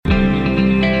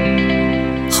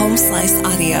Home Slice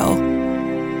Audio.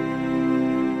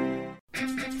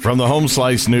 From the Home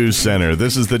Slice News Center,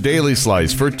 this is the Daily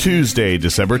Slice for Tuesday,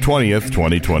 December 20th,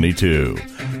 2022.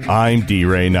 I'm D.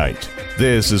 Ray Knight.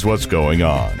 This is what's going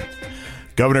on.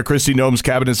 Governor Kristi Noem's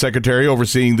cabinet secretary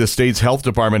overseeing the state's health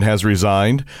department has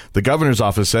resigned. The governor's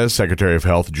office says Secretary of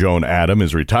Health Joan Adam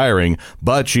is retiring,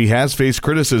 but she has faced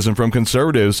criticism from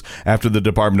conservatives after the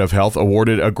Department of Health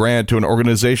awarded a grant to an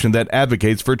organization that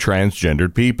advocates for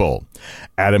transgendered people.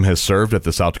 Adam has served at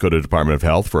the South Dakota Department of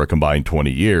Health for a combined 20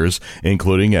 years,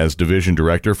 including as Division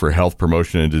Director for Health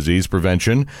Promotion and Disease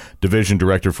Prevention, Division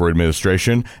Director for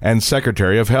Administration, and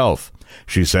Secretary of Health.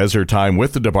 She says her time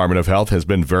with the Department of Health has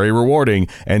been very rewarding,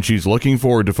 and she's looking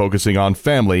forward to focusing on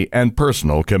family and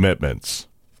personal commitments.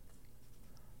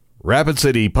 Rapid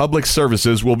City Public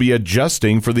Services will be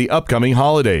adjusting for the upcoming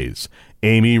holidays.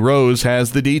 Amy Rose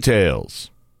has the details.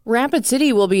 Rapid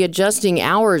City will be adjusting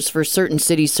hours for certain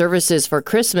city services for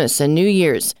Christmas and New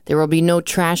Year's. There will be no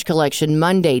trash collection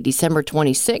Monday, December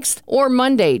 26th, or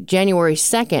Monday, January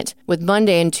 2nd, with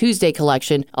Monday and Tuesday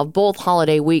collection of both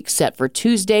holiday weeks set for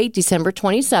Tuesday, December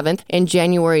 27th and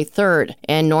January 3rd,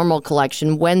 and normal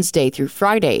collection Wednesday through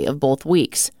Friday of both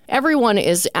weeks. Everyone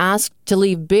is asked to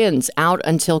leave bins out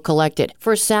until collected.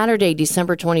 For Saturday,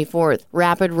 December 24th,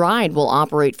 Rapid Ride will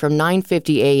operate from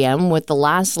 9:50 a.m. with the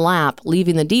last lap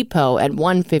leaving the depot at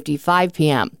 1:55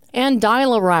 p.m. And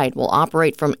Dial-A-Ride will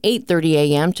operate from 8:30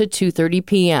 a.m. to 2:30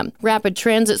 p.m. Rapid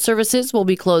Transit services will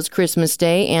be closed Christmas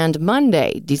Day and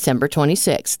Monday, December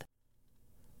 26th.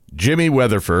 Jimmy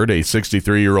Weatherford, a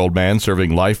 63-year-old man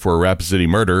serving life for a Rapid City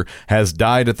murder, has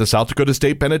died at the South Dakota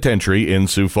State Penitentiary in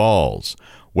Sioux Falls.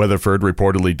 Weatherford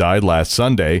reportedly died last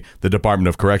Sunday. The Department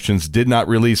of Corrections did not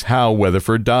release how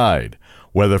Weatherford died.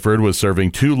 Weatherford was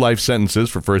serving 2 life sentences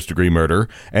for first-degree murder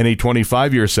and a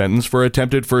 25-year sentence for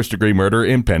attempted first-degree murder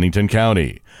in Pennington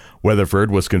County. Weatherford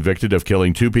was convicted of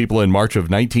killing 2 people in March of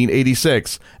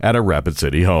 1986 at a Rapid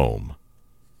City home.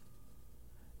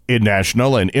 In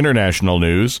national and international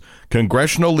news,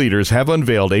 congressional leaders have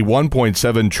unveiled a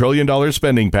 $1.7 trillion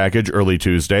spending package early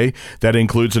Tuesday that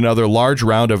includes another large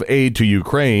round of aid to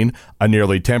Ukraine, a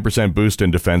nearly 10% boost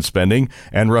in defense spending,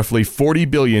 and roughly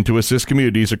 $40 billion to assist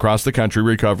communities across the country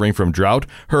recovering from drought,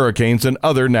 hurricanes, and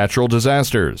other natural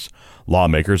disasters.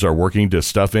 Lawmakers are working to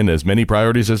stuff in as many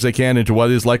priorities as they can into what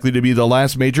is likely to be the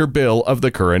last major bill of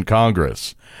the current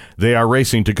Congress. They are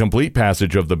racing to complete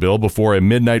passage of the bill before a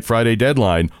midnight Friday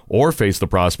deadline or face the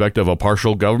prospect of a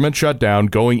partial government shutdown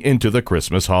going into the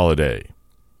Christmas holiday.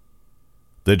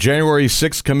 The January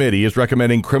 6th committee is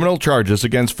recommending criminal charges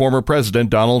against former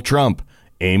President Donald Trump.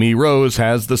 Amy Rose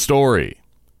has the story.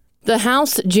 The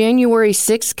House January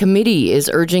 6th committee is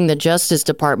urging the Justice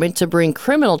Department to bring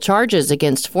criminal charges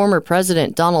against former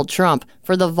President Donald Trump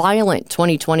for the violent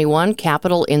 2021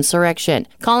 Capitol insurrection,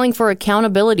 calling for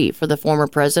accountability for the former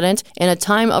president in a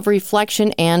time of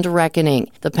reflection and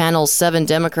reckoning. The panel's 7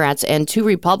 Democrats and 2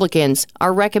 Republicans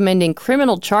are recommending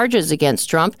criminal charges against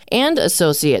Trump and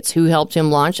associates who helped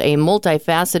him launch a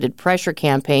multifaceted pressure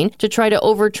campaign to try to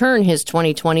overturn his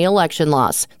 2020 election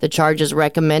loss. The charges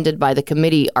recommended by the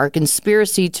committee are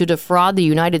conspiracy to defraud the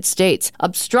United States,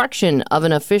 obstruction of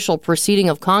an official proceeding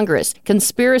of Congress,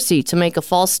 conspiracy to make a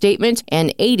false statement,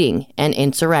 and aiding an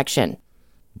insurrection.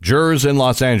 Jurors in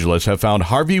Los Angeles have found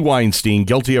Harvey Weinstein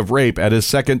guilty of rape at his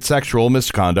second sexual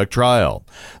misconduct trial.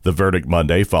 The verdict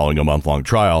Monday, following a month-long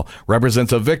trial,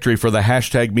 represents a victory for the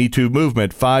 #MeToo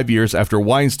movement 5 years after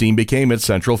Weinstein became its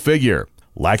central figure.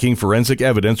 Lacking forensic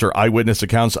evidence or eyewitness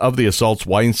accounts of the assaults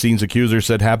Weinstein's accusers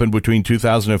said happened between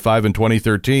 2005 and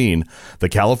 2013, the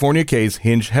California case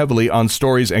hinged heavily on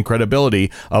stories and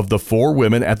credibility of the 4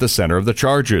 women at the center of the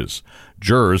charges.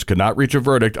 Jurors could not reach a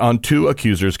verdict on 2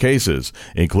 accusers' cases,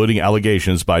 including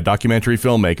allegations by documentary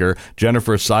filmmaker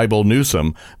Jennifer Seibel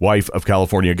Newsom, wife of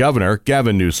California Governor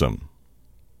Gavin Newsom.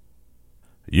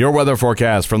 Your weather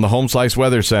forecast from the Home Slice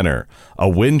Weather Center. A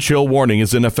wind chill warning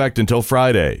is in effect until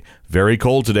Friday. Very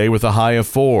cold today with a high of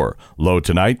 4. Low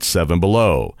tonight, 7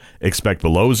 below. Expect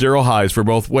below 0 highs for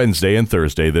both Wednesday and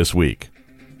Thursday this week.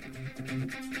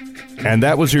 And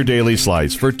that was your Daily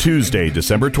Slice for Tuesday,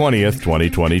 December 20th,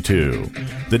 2022.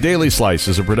 The Daily Slice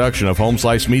is a production of Home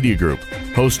Slice Media Group,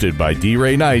 hosted by D.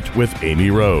 Ray Knight with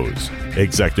Amy Rose.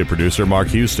 Executive producer Mark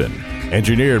Houston.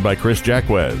 Engineered by Chris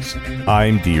Jacquez.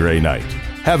 I'm D. Ray Knight.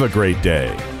 Have a great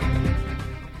day.